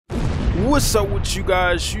What's up with you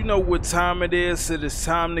guys? You know what time it is. It is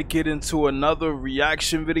time to get into another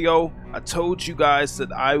reaction video. I told you guys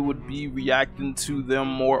that I would be reacting to them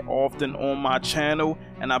more often on my channel,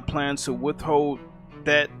 and I plan to withhold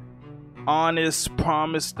that honest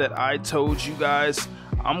promise that I told you guys.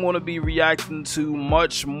 I'm going to be reacting to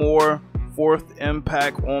much more Fourth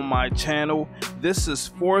Impact on my channel. This is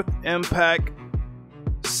Fourth Impact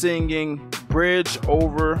singing Bridge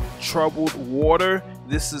Over Troubled Water.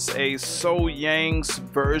 This is a So-Yang's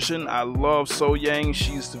version. I love So-Yang.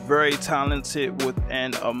 She's very talented with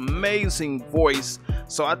an amazing voice.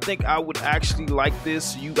 So I think I would actually like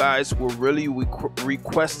this. You guys were really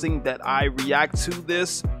requesting that I react to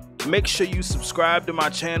this. Make sure you subscribe to my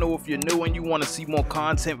channel if you're new and you want to see more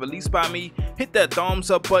content released by me. Hit that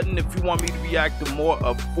thumbs up button if you want me to react to more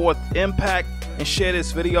of Fourth Impact, and share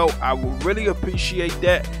this video. I will really appreciate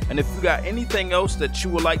that. And if you got anything else that you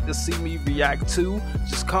would like to see me react to,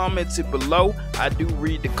 just comment it below. I do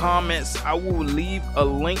read the comments. I will leave a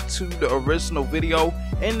link to the original video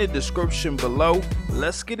in the description below.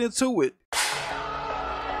 Let's get into it.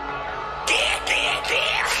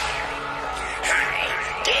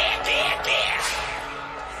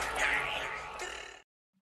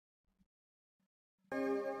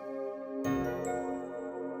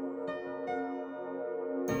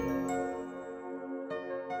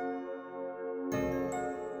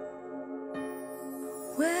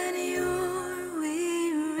 When you're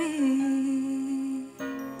weary,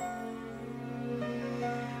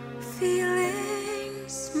 feeling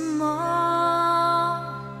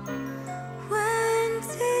small, when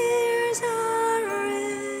tears are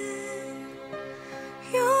in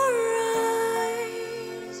your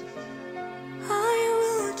eyes, I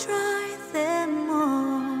will dry them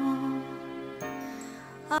all.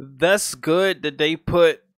 That's good that they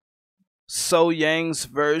put So-Yang's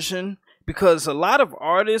version, because a lot of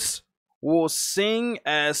artists will sing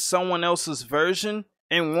as someone else's version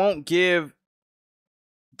and won't give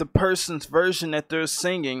the person's version that they're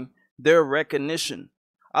singing their recognition.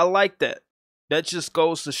 I like that. That just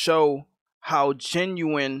goes to show how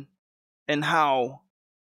genuine and how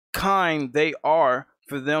kind they are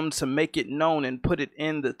for them to make it known and put it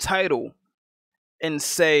in the title and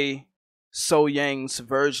say So-Yang's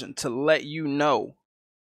version, to let you know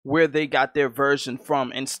where they got their version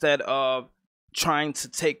from, instead of trying to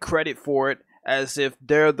take credit for it as if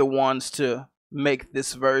they're the ones to make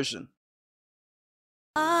this version.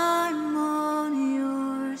 I'm on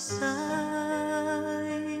your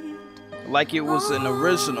side, like it was an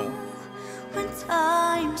original. when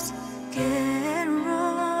times get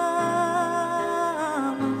rough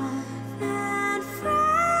and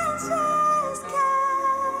friends just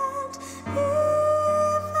can't be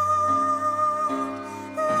found,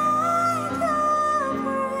 like a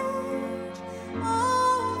bridge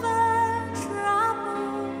over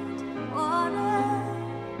troubled water.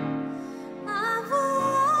 I've let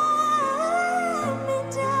me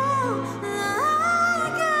down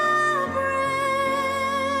like a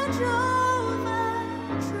bridge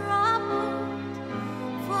over troubled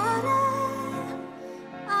water.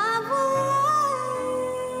 I've let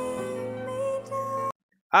me down.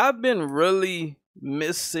 I've been really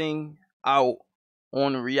missing out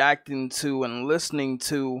on reacting to and listening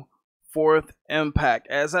to Fourth Impact.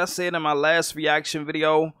 As I said in my last reaction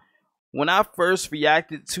video, when I first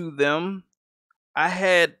reacted to them, I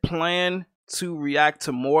had planned to react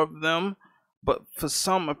to more of them, but for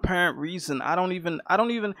some apparent reason, I don't even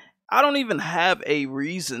have a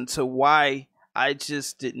reason to why I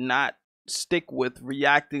just did not stick with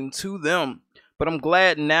reacting to them. But I'm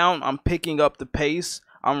glad now I'm picking up the pace.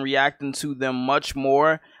 I'm reacting to them much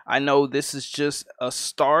more. I know this is just a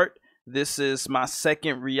start. This is my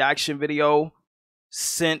second reaction video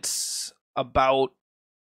since about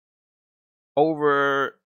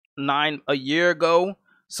over a year ago.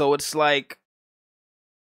 So it's like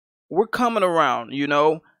we're coming around, you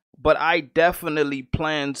know. But I definitely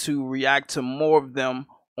plan to react to more of them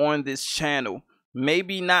on this channel.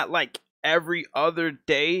 Maybe not like every other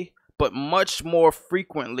day, but much more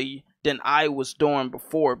frequently than I was doing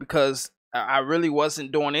before, because I really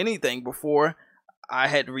wasn't doing anything before. I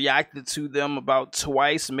had reacted to them about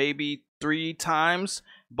twice, maybe 3 times,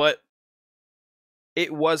 but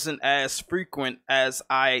it wasn't as frequent as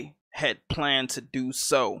I had planned to do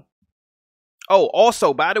so. Oh,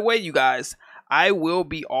 also, by the way, you guys, I will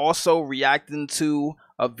be also reacting to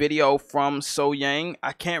a video from So-Yang.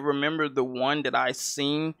 I can't remember the one that I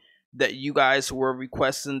seen that you guys were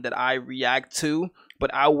requesting that I react to, but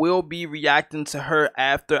I will be reacting to her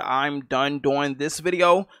after I'm done doing this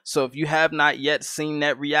video. So if you have not yet seen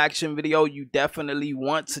that reaction video, you definitely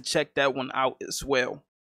want to check that one out as well.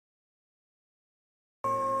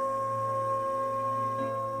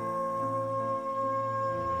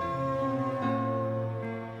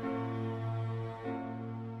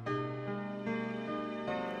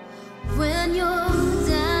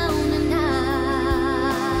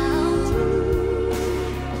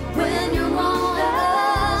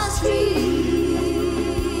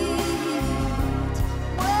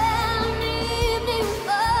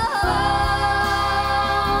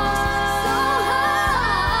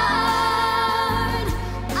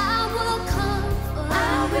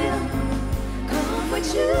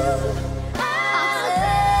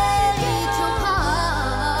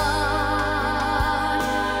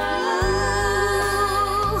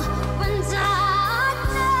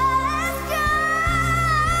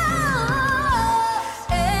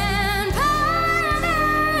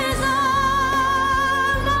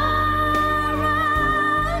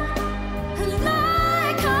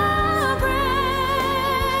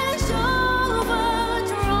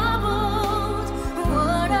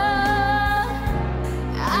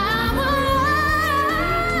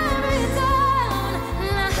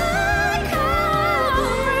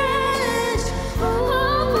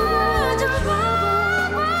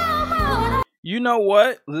 know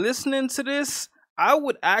what? Listening to this, I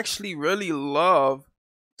would actually really love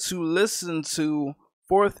to listen to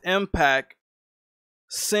Fourth Impact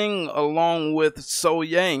sing along with So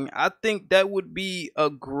Yang. I think that would be a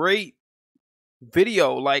great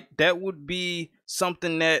video. Like, that would be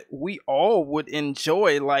something that we all would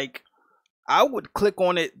enjoy. Like, I would click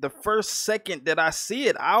on it the first second that I see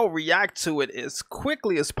it. I'll react to it as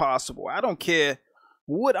quickly as possible. I don't care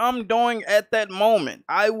what I'm doing at that moment.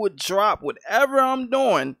 I would drop whatever I'm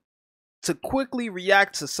doing to quickly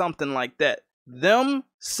react to something like that. Them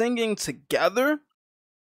singing together,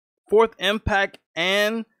 Fourth Impact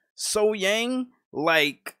and So Yang,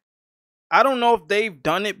 like, I don't know if they've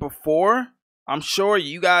done it before. I'm sure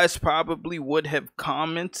you guys probably would have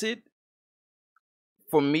commented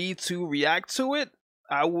for me to react to it.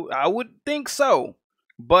 I would think so.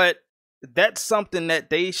 But that's something that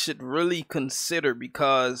they should really consider,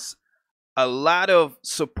 because a lot of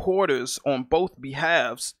supporters on both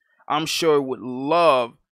behalves, I'm sure, would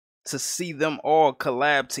love to see them all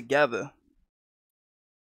collab together.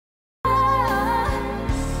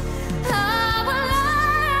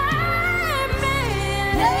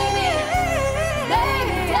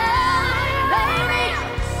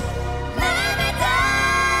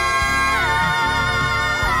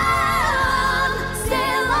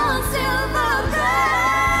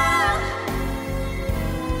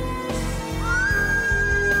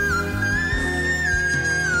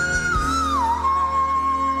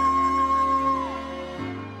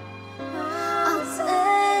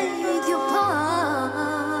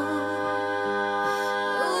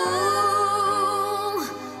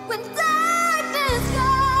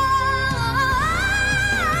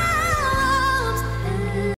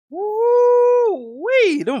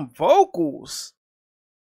 Woo-wee, them vocals.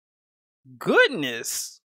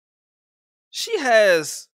 Goodness. She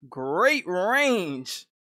has great range.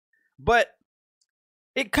 But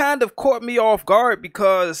it kind of caught me off guard,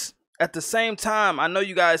 because at the same time, I know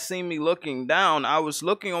you guys seen me looking down. I was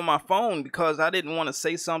looking on my phone because I didn't want to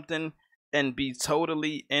say something and be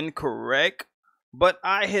totally incorrect. But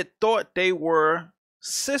I had thought they were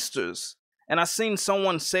sisters. And I seen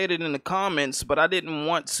someone say it in the comments, but I didn't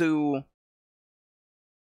want to.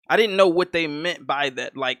 I didn't know what they meant by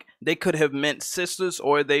that. Like, they could have meant sisters,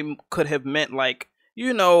 or they could have meant, like,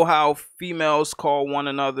 you know how females call one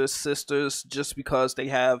another sisters just because they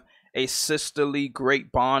have a sisterly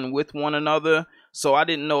great bond with one another. So I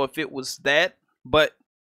didn't know if it was that, but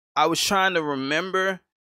I was trying to remember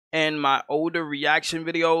in my older reaction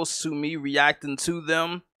videos to me reacting to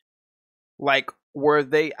them, like, were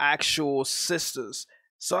they actual sisters?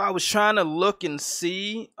 So I was trying to look and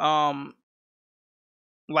see, like,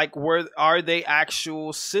 are they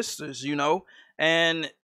actual sisters, you know?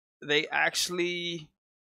 And they actually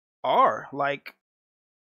are. Like,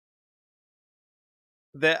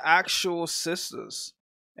 they're actual sisters,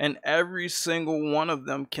 and every single one of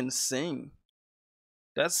them can sing.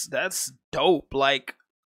 That's dope. Like,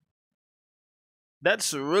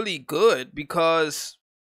 that's really good, because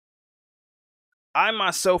I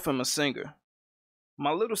myself am a singer.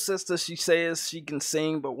 My little sister, she says she can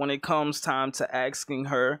sing, but when it comes time to asking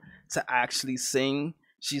her to actually sing,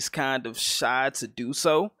 she's kind of shy to do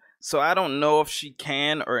so. So I don't know if she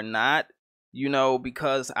can or not, you know,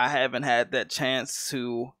 because I haven't had that chance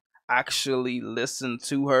to actually listen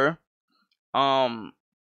to her. And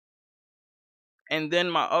then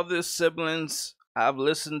my other siblings, I've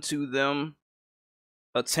listened to them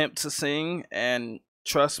attempt to sing, and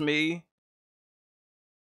trust me,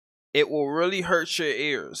 it will really hurt your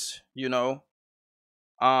ears, you know.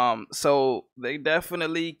 So they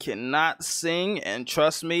definitely cannot sing, and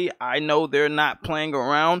trust me, I know they're not playing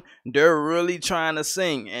around. They're really trying to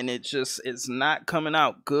sing, and it's not coming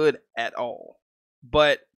out good at all.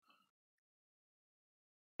 But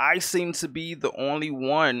I seem to be the only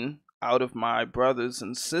one out of my brothers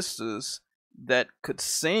and sisters that could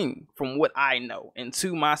sing, from what I know. And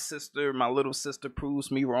to my sister, my little sister, proves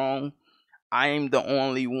me wrong. I am the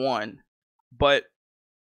only one. But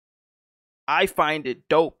I find it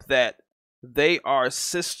dope that they are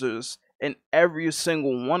sisters and every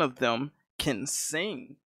single one of them can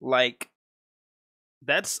sing. Like,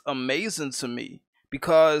 that's amazing to me,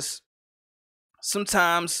 because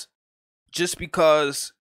sometimes just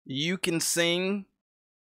because you can sing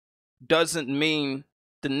doesn't mean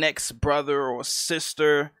the next brother or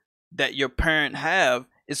sister that your parent have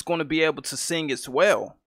is going to be able to sing as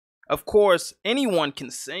well. Of course, anyone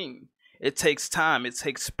can sing. It takes time, it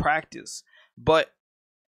takes practice. But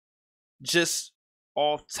just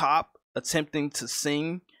off top, attempting to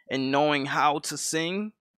sing and knowing how to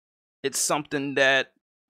sing, it's something that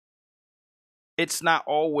it's not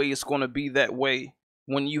always going to be that way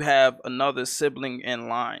when you have another sibling in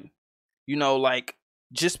line. You know, like,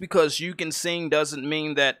 just because you can sing doesn't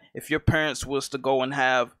mean that if your parents was to go and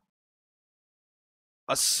have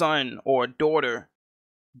a son or a daughter,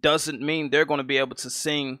 doesn't mean they're going to be able to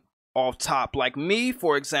sing off top. Like me,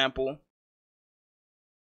 for example,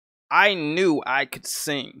 I knew I could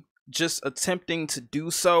sing. Just attempting to do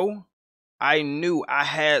so, I knew I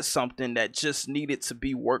had something that just needed to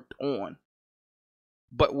be worked on.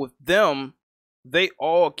 But with them, they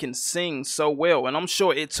all can sing so well. And I'm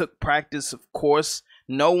sure it took practice, of course.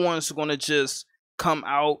 No one's going to just come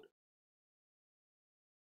out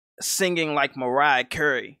singing like Mariah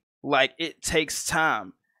Carey. Like, it takes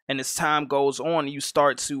time. And as time goes on, you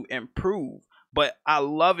start to improve. But I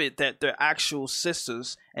love it that they're actual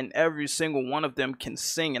sisters and every single one of them can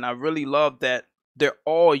sing. And I really love that they're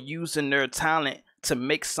all using their talent to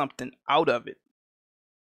make something out of it.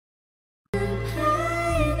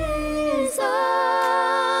 Pain is all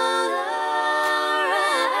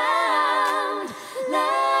around,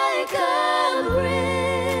 like a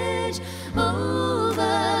bridge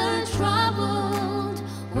over troubled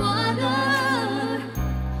water.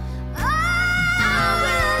 I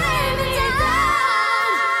will lay me down,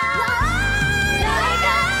 like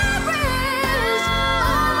a bridge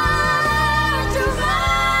over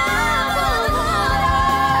troubled waters.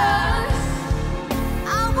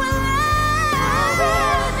 I will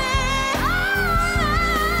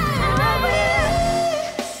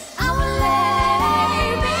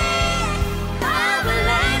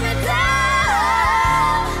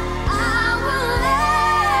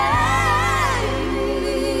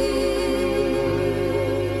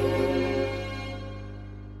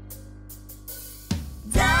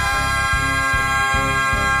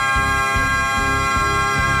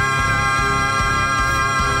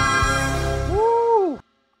Woo!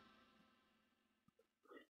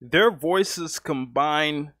 Their voices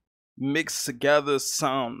combined, mixed together,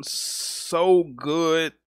 sound so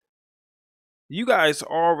good. You guys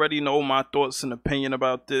already know my thoughts and opinion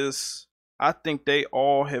about this. I think they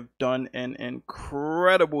all have done an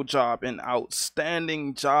incredible job, an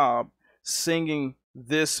outstanding job singing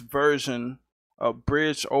this version of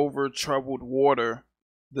Bridge Over Troubled Water,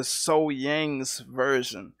 the So Yang's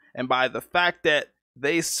version. And by the fact that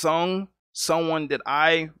they sung someone that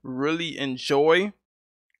I really enjoy,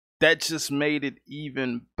 that just made it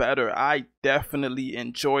even better. I definitely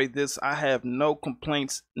enjoyed this. I have no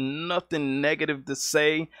complaints, nothing negative to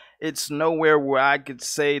say. It's nowhere where I could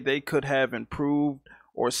say they could have improved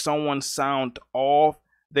or someone sound off.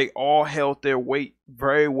 They all held their weight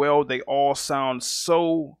very well. They all sound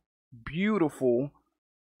so beautiful.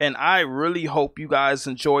 And I really hope you guys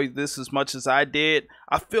enjoyed this as much as I did.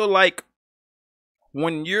 I feel like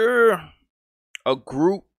when you're a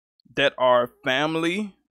group that are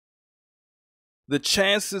family, the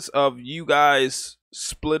chances of you guys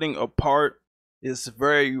splitting apart is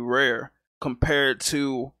very rare compared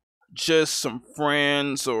to just some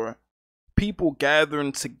friends or people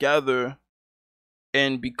gathering together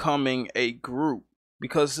and becoming a group.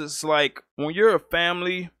 Because it's like, when you're a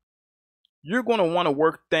family, you're going to want to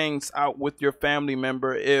work things out with your family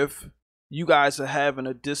member if you guys are having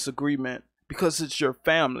a disagreement, because it's your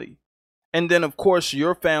family. And then, of course,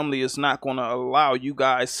 your family is not going to allow you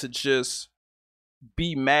guys to just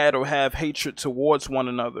be mad or have hatred towards one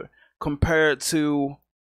another, compared to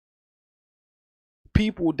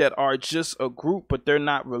people that are just a group but they're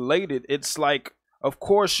not related. It's like, of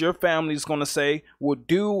course your family's going to say, well,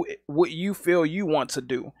 do what you feel you want to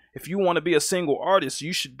do. If you want to be a single artist,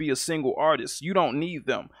 you should be a single artist. You don't need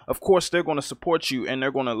them. Of course they're going to support you and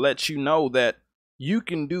they're going to let you know that you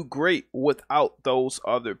can do great without those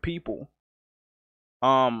other people.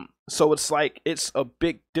 So it's like, it's a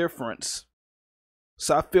big difference.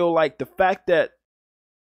 So I feel like the fact that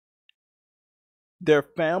their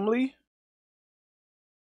family,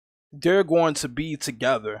 they're going to be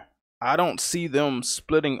together. I don't see them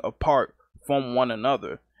splitting apart from one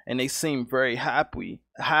another. And they seem very happy.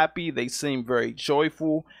 They seem very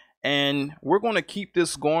joyful. And we're going to keep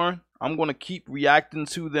this going. I'm going to keep reacting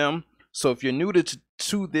to them. So if you're new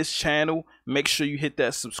to this channel, make sure you hit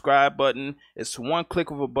that subscribe button. It's one click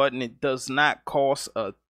of a button. It does not cost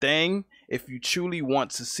a thing. If you truly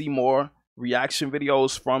want to see more reaction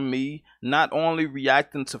videos from me, not only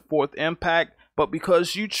reacting to Fourth Impact, but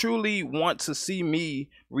because you truly want to see me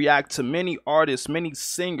react to many artists, many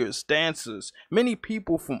singers, dancers, many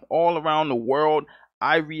people from all around the world,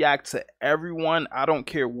 I react to everyone. I don't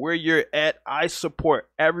care where you're at. I support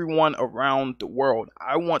everyone around the world.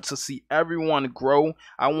 I want to see everyone grow.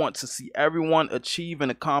 I want to see everyone achieve and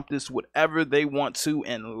accomplish whatever they want to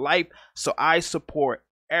in life. So I support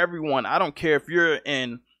everyone. I don't care if you're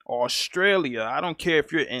in Australia. I don't care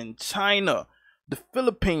if you're in China, the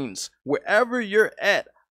Philippines, wherever you're at.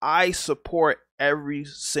 I support every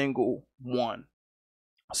single one.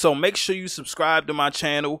 So make sure you subscribe to my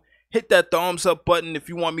channel. Hit that thumbs up button if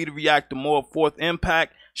you want me to react to more Fourth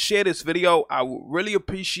Impact. Share this video. I would really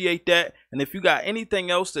appreciate that. And if you got anything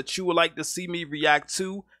else that you would like to see me react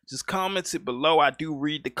to, just comment it below. I do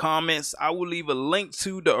read the comments. I will leave a link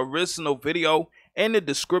to the original video in the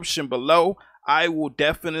description below. I will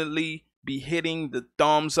definitely be hitting the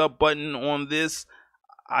thumbs up button on this.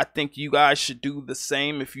 I think you guys should do the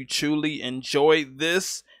same if you truly enjoyed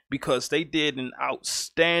this, because they did an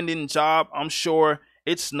outstanding job. I'm sure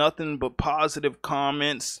it's nothing but positive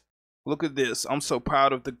comments. Look at this. I'm so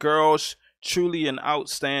proud of the girls. Truly an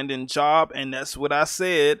outstanding job. And that's what I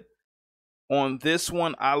said on this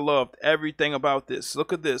one. I loved everything about this.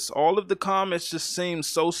 Look at this. All of the comments just seem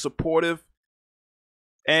so supportive.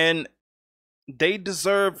 And they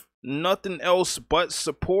deserve nothing else but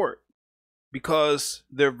support, because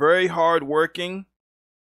they're very hardworking.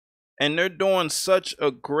 And they're doing such a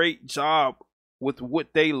great job with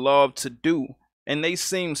what they love to do. And they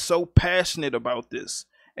seem so passionate about this.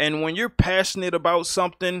 And when you're passionate about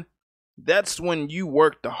something, that's when you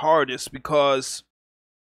work the hardest, because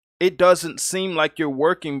it doesn't seem like you're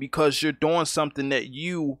working because you're doing something that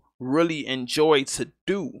you really enjoy to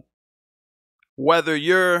do. Whether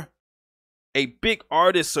you're a big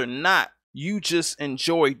artist or not, you just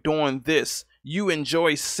enjoy doing this. You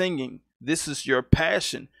enjoy singing. This is your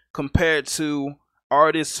passion, compared to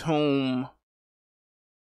artists whom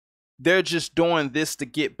they're just doing this to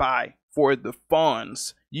get by for the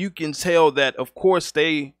funds. You can tell that, of course,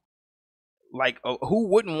 they like, who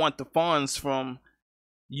wouldn't want the funds from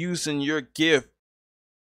using your gift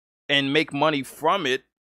and make money from it?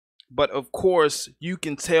 But of course, you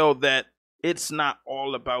can tell that it's not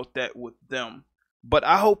all about that with them. But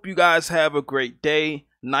I hope you guys have a great day,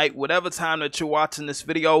 night, whatever time that you're watching this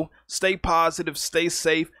video. Stay positive, stay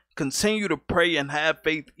safe, continue to pray and have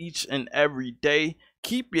faith each and every day.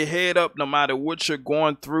 Keep your head up no matter what you're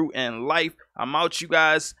going through in life. I'm out, you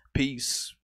guys. Peace.